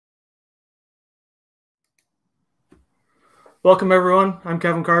Welcome, everyone. I'm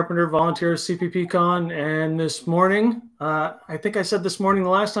Kevin Carpenter, volunteer at CppCon, and this morning, I think I said this morning the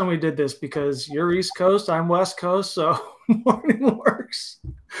last time we did this because you're East Coast, I'm West Coast, so morning works.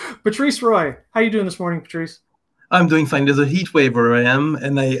 Patrice Roy, how you doing this morning, Patrice? I'm doing fine. There's a heat wave where I am,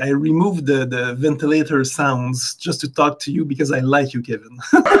 and I removed the ventilator sounds just to talk to you because I like you, Kevin.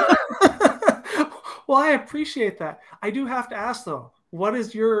 Well, I appreciate that. I do have to ask, though, what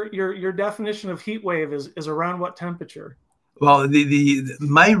is your definition of heat wave is around what temperature? Well,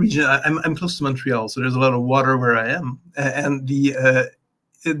 my region, I'm close to Montreal, so there's a lot of water where I am, and the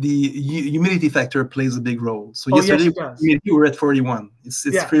humidity factor plays a big role. So yesterday, we were at 41. It's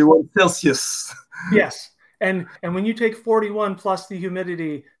 41 Celsius. Yes, and when you take 41 plus the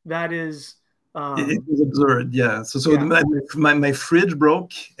humidity, that is it was absurd. Yeah. So my fridge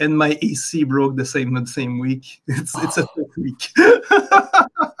broke and my AC broke the same week. It's a tough week.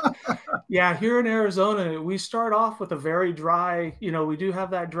 Yeah, here in Arizona, we start off with a very dry, we do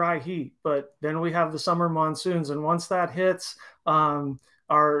have that dry heat, but then we have the summer monsoons. And once that hits,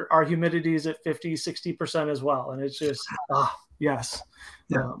 our humidity is at 50, 60% as well. And it's just, yes.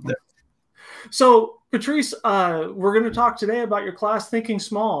 Yeah. So, Patrice, we're going to talk today about your class, Thinking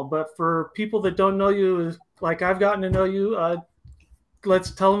Small. But for people that don't know you, like I've gotten to know you,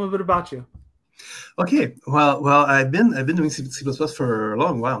 let's tell them a bit about you. Okay, well, I've been doing C++ for a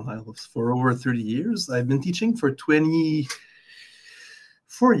long while now, for over 30 years. I've been teaching for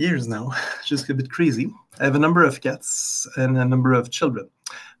 24 years now, just a bit crazy. I have a number of cats and a number of children,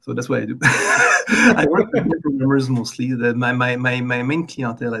 so that's what I do. I work with programmers mostly. My main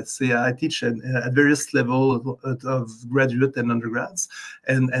clientele, I'd say, I teach at various levels of graduate and undergrads,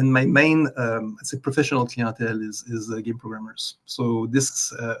 and my main, I'd say, professional clientele is game programmers. So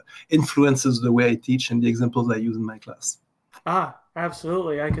this influences the way I teach and the examples I use in my class.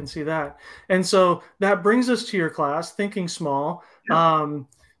 Absolutely, I can see that. And so that brings us to your class, Thinking Small. Yeah.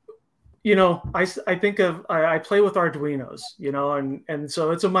 I think of, I play with Arduinos, and so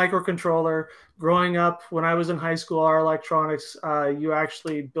it's a microcontroller. Growing up, when I was in high school, our electronics, you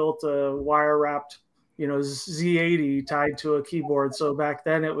actually built a wire-wrapped, Z80 tied to a keyboard. So back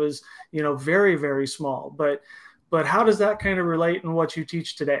then it was, very, very small. But how does that kind of relate in what you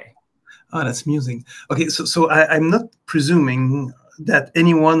teach today? Oh, that's amusing. Okay, so I'm not presuming that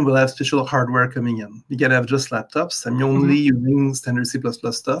anyone will have special hardware coming in. You can have just laptops. I'm only using standard C++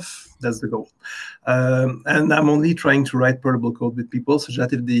 stuff. That's the goal. And I'm only trying to write portable code with people so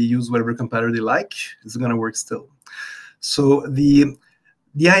that if they use whatever compiler they like, it's going to work still. So the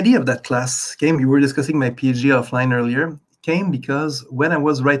idea of that class came, we were discussing my PhD offline earlier, came because when I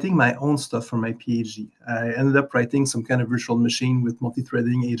was writing my own stuff for my PhD, I ended up writing some kind of virtual machine with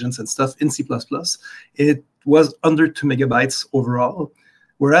multi-threading agents and stuff in C++. It was under 2 megabytes overall.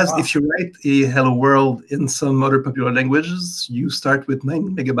 Whereas if you write a hello world in some other popular languages, you start with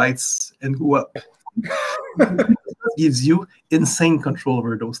 9 megabytes and go up. It gives you insane control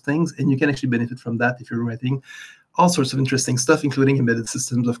over those things, and you can actually benefit from that if you're writing all sorts of interesting stuff, including embedded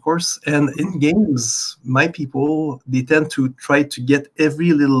systems, of course. And in games, my people, they tend to try to get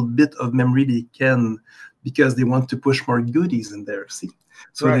every little bit of memory they can because they want to push more goodies in there, see?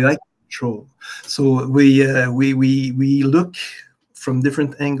 So they like control. So we look from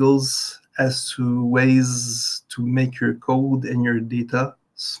different angles as to ways to make your code and your data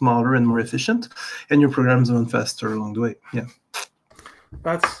smaller and more efficient, and your programs run faster along the way. Yeah.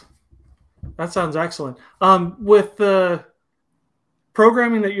 That sounds excellent. With the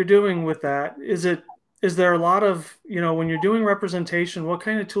programming that you're doing with that, is there a lot of, when you're doing representation, what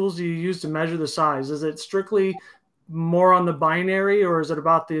kind of tools do you use to measure the size? Is it strictly more on the binary, or is it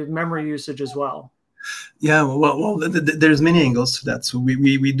about the memory usage as well? Yeah, well, there's many angles to that. So we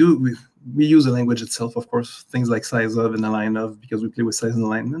use the language itself, of course, things like size of and align of, because we play with size and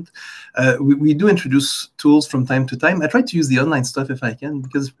alignment. We do introduce tools from time to time. I try to use the online stuff if I can,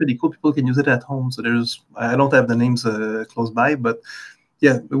 because it's pretty cool. People can use it at home. So I don't have the names close by, but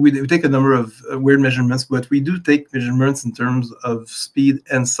yeah, we take a number of weird measurements, but we do take measurements in terms of speed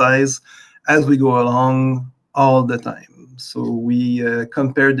and size as we go along all the time. So we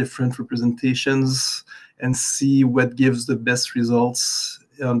compare different representations and see what gives the best results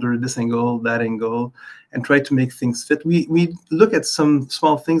under this angle, that angle, and try to make things fit. We look at some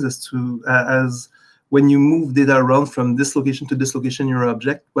small things as when you move data around from this location to this location in your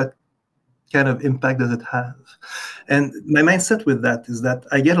object, what kind of impact does it have? And my mindset with that is that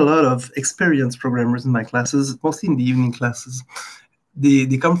I get a lot of experienced programmers in my classes, mostly in the evening classes. They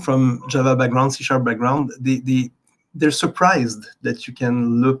come from Java background, C# background. They they're surprised that you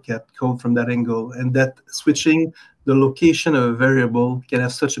can look at code from that angle, and that switching the location of a variable can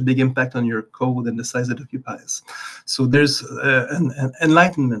have such a big impact on your code and the size it occupies. So there's an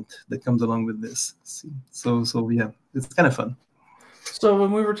enlightenment that comes along with this. So yeah, it's kind of fun. So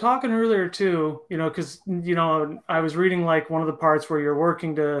when we were talking earlier too, because, I was reading like one of the parts where you're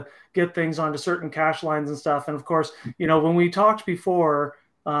working to get things onto certain cache lines and stuff. And of course, when we talked before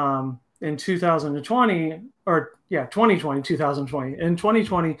in 2020, or yeah, 2020, in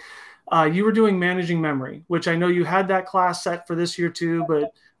 2020, you were doing managing memory, which I know you had that class set for this year too,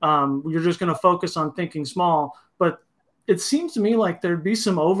 but you're just going to focus on thinking small. But it seems to me like there'd be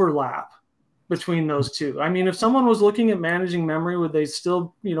some overlap between those two. I mean, if someone was looking at managing memory, would they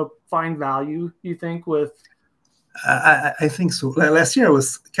still, find value, you think, with? I think so. Last year I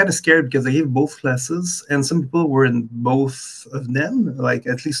was kind of scared because I gave both classes, and some people were in both of them, like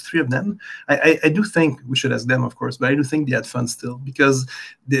at least 3 of them. I do think we should ask them, of course, but I do think they had fun still, because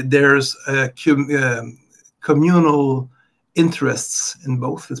there's communal interests in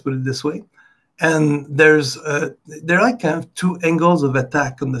both, let's put it this way. And they're like kind of 2 angles of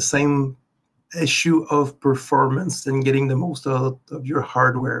attack on the same issue of performance and getting the most out of your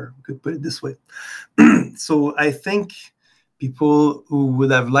hardware, we could put it this way. So I think people who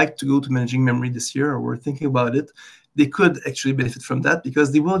would have liked to go to managing memory this year or were thinking about it, they could actually benefit from that,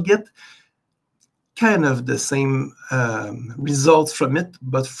 because they will get kind of the same results from it,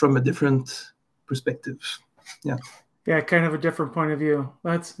 but from a different perspective. Yeah. Yeah, kind of a different point of view.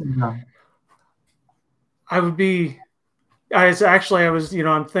 That's. Yeah. I was,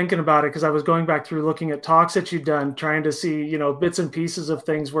 I'm thinking about it because I was going back through looking at talks that you've done, trying to see, bits and pieces of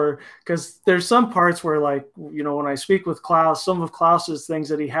things because there's some parts where, like, when I speak with Klaus, some of Klaus's things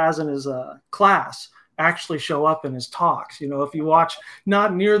that he has in his class actually show up in his talks. If you watch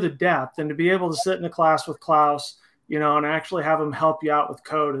not near the depth, and to be able to sit in a class with Klaus, and actually have him help you out with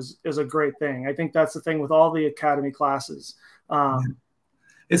code is a great thing. I think that's the thing with all the Academy classes.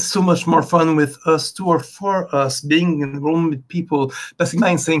 It's so much more fun with us too, or for us, being in the room with people, passing by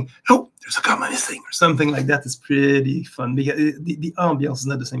and saying, "Oh, there's a comma missing," or something like that. Is pretty fun, because the ambience is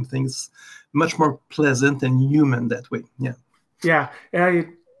not the same thing. It's much more pleasant and human that way. Yeah. Yeah.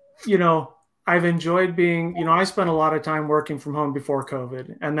 I've enjoyed being, I spent a lot of time working from home before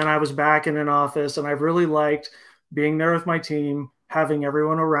COVID, and then I was back in an office, and I've really liked being there with my team, having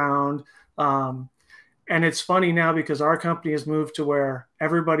everyone around. And it's funny now because our company has moved to where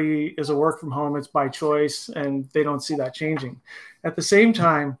everybody is a work from home. It's by choice, and they don't see that changing. At the same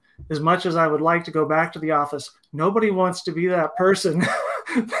time, as much as I would like to go back to the office, nobody wants to be that person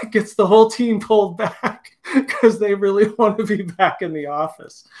that gets the whole team pulled back because they really want to be back in the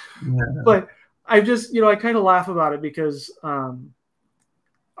office. Yeah. But I just, I kind of laugh about it because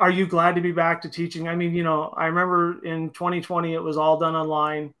are you glad to be back to teaching? I mean, I remember in 2020, it was all done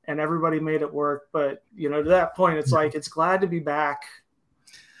online and everybody made it work. But, to that point, it's like, it's glad to be back.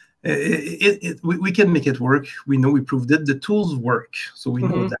 We can make it work. We know we proved it. The tools work, so we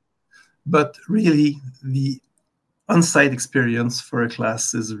know that. But really, the on-site experience for a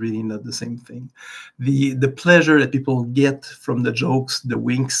class is really not the same thing. The pleasure that people get from the jokes, the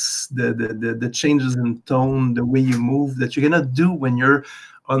winks, the changes in tone, the way you move, that you cannot do when you're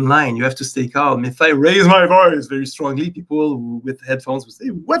online. You have to stay calm. If I raise my voice very strongly, people with headphones will say,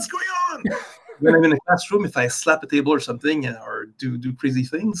 "What's going on?" When I'm in a classroom, if I slap a table or something or do crazy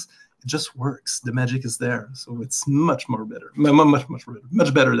things, it just works. The magic is there. So it's much more better.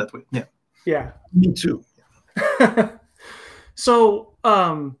 Much better that way. Yeah. Yeah. Me too. So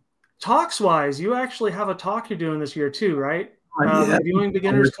talks wise, you actually have a talk you're doing this year too, right? Yeah. Reviewing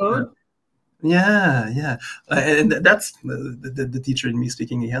beginners code. Yeah. And that's the teacher in me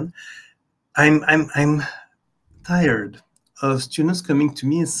speaking again. I'm tired of students coming to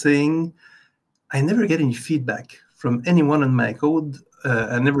me and saying, "I never get any feedback from anyone on my code.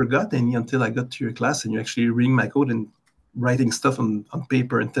 I never got any until I got to your class, and you're actually reading my code and writing stuff on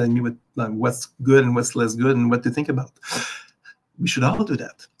paper and telling me what's good and what's less good and what to think about." We should all do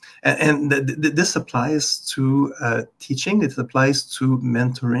that. And this applies to teaching. This applies to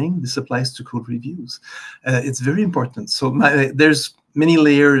mentoring. This applies to code reviews. It's very important. So there's many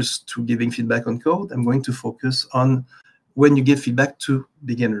layers to giving feedback on code. I'm going to focus on when you give feedback to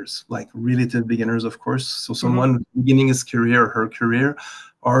beginners, like relative beginners, of course. So someone beginning his career or her career,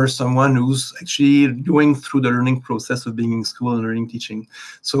 or someone who's actually going through the learning process of being in school and learning teaching.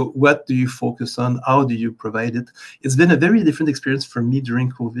 So what do you focus on? How do you provide it? It's been a very different experience for me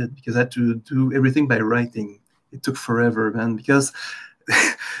during COVID because I had to do everything by writing. It took forever, man, because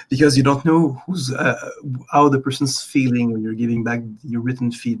because you don't know how the person's feeling when you're giving back your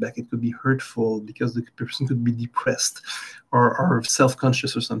written feedback. It could be hurtful because the person could be depressed or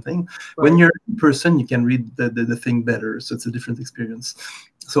self-conscious or something. Right. When you're in person, you can read the thing better, so it's a different experience.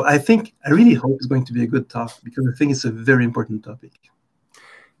 So I really hope it's going to be a good talk, because I think it's a very important topic.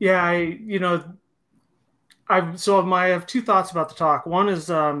 Yeah, I have two thoughts about the talk. One is,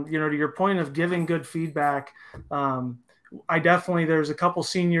 to your point of giving good feedback. There's a couple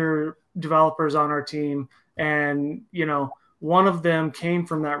senior developers on our team, and, one of them came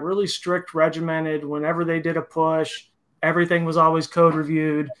from that really strict, regimented, whenever they did a push, everything was always code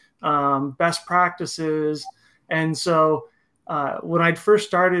reviewed, best practices. And so when we first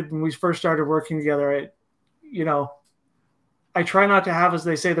started working together, I try not to have, as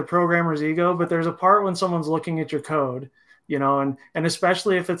they say, the programmer's ego, but there's a part when someone's looking at your code, and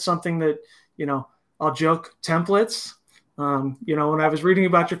especially if it's something that, I'll joke, templates. When I was reading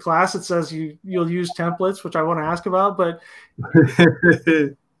about your class, it says you'll use templates, which I want to ask about, but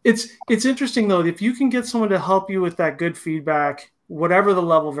it's interesting though, if you can get someone to help you with that good feedback, whatever the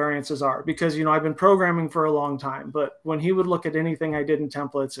level variances are, because, I've been programming for a long time, but when he would look at anything I did in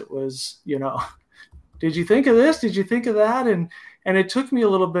templates, it was, did you think of this? Did you think of that? And it took me a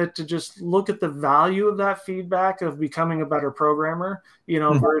little bit to just look at the value of that feedback, of becoming a better programmer,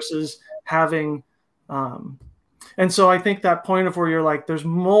 versus having, and so I think that point of where you're like, there's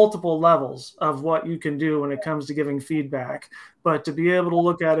multiple levels of what you can do when it comes to giving feedback, but to be able to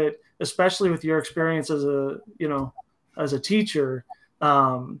look at it, especially with your experience as a teacher,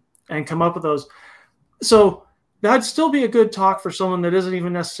 and come up with those. So that'd still be a good talk for someone that isn't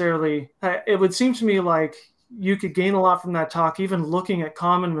even necessarily, it would seem to me like you could gain a lot from that talk, even looking at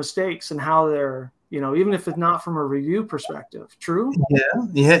common mistakes and how they're, even if it's not from a review perspective. True?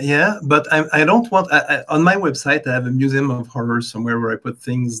 Yeah. But I don't want, on my website, I have a museum of horror somewhere where I put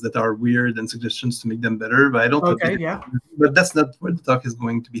things that are weird and suggestions to make them better, but I don't. Okay, yeah. But that's not where the talk is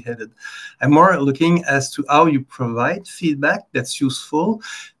going to be headed. I'm more looking as to how you provide feedback that's useful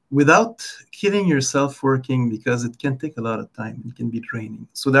without killing yourself working, because it can take a lot of time. It can be draining.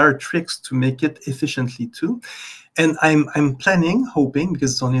 So there are tricks to make it efficiently too. And I'm planning, hoping,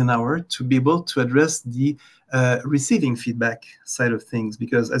 because it's only an hour, to be able to address the receiving feedback side of things,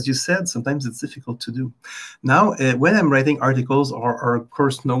 because as you said, sometimes it's difficult to do. Now, when I'm writing articles or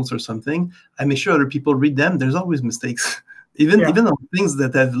course notes or something, I make sure other people read them. There's always mistakes. Even on things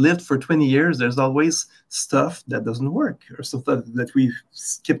that have lived for 20 years, there's always stuff that doesn't work, or stuff that we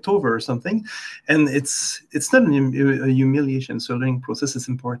skipped over or something. And it's not a humiliation. So learning process is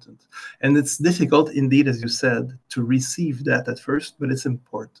important. And it's difficult indeed, as you said, to receive that at first, but it's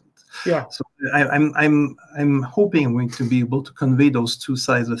important. Yeah. So I'm hoping I'm going to be able to convey those two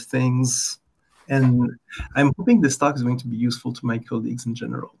sides of things. And I'm hoping this talk is going to be useful to my colleagues in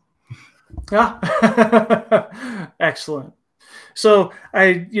general. Yeah. Excellent. So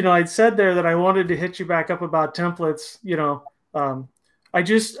I said there that I wanted to hit you back up about templates.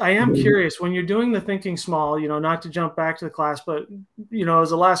 I am curious, when you're doing the thinking small, not to jump back to the class, but,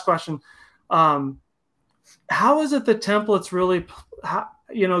 as a last question, how is it that templates really,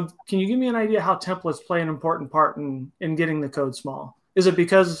 can you give me an idea how templates play an important part in getting the code small? Is it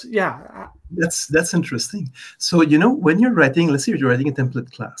because, That's interesting. So, when you're writing, let's say you're writing a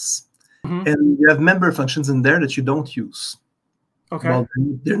template class, and you have member functions in there that you don't use. Okay. Well,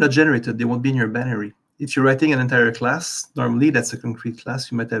 they're not generated. They won't be in your binary. If you're writing an entire class, normally that's a concrete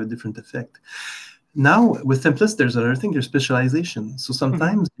class. You might have a different effect. Now, with templates, there's another thing. There's specialization. So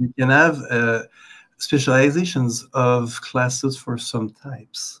sometimes you can have specializations of classes for some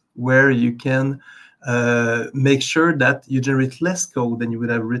types, where you can make sure that you generate less code than you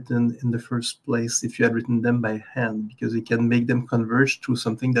would have written in the first place if you had written them by hand, because you can make them converge to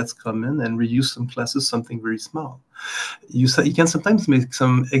something that's common and reduce some classes something very small. You can sometimes make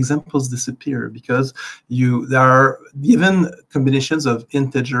some examples disappear because there are given combinations of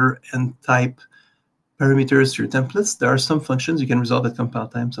integer and type parameters to your templates. There are some functions you can resolve at compile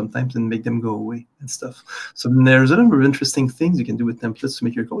time sometimes and make them go away and stuff. So there's a number of interesting things you can do with templates to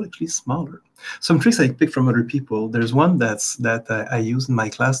make your code actually smaller. Some tricks I picked from other people. There's one that I use in my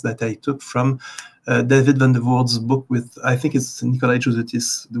class that I took from David van der Voort's book with, I think it's Nikolai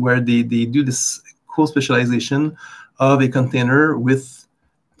Josetis, where they do this cool specialization of a container with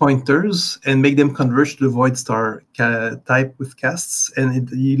pointers and make them converge to the void star type with casts. And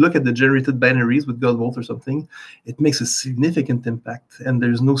you look at the generated binaries with Godbolt or something, it makes a significant impact, and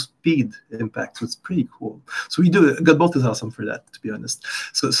there's no speed impact. So it's pretty cool. So Godbolt is awesome for that, to be honest.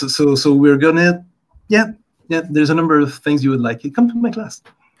 So we're gonna, there's a number of things you would like. Come to my class.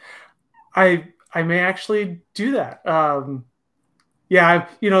 I may actually do that. Yeah,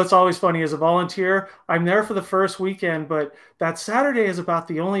 it's always funny as a volunteer. I'm there for the first weekend, but that Saturday is about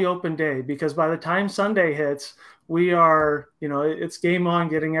the only open day because by the time Sunday hits, we are, it's game on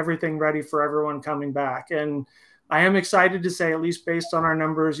getting everything ready for everyone coming back. And I am excited to say, at least based on our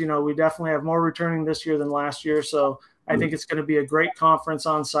numbers, we definitely have more returning this year than last year. So I think it's going to be a great conference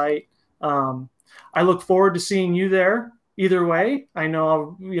on site. I look forward to seeing you there. Either way, I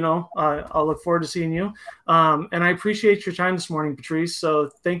know I'll look forward to seeing you, and I appreciate your time this morning, Patrice.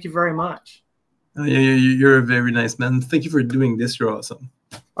 So thank you very much. You're a very nice man. Thank you for doing this. You're awesome.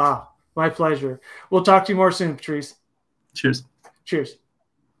 My pleasure. We'll talk to you more soon, Patrice. Cheers. Cheers.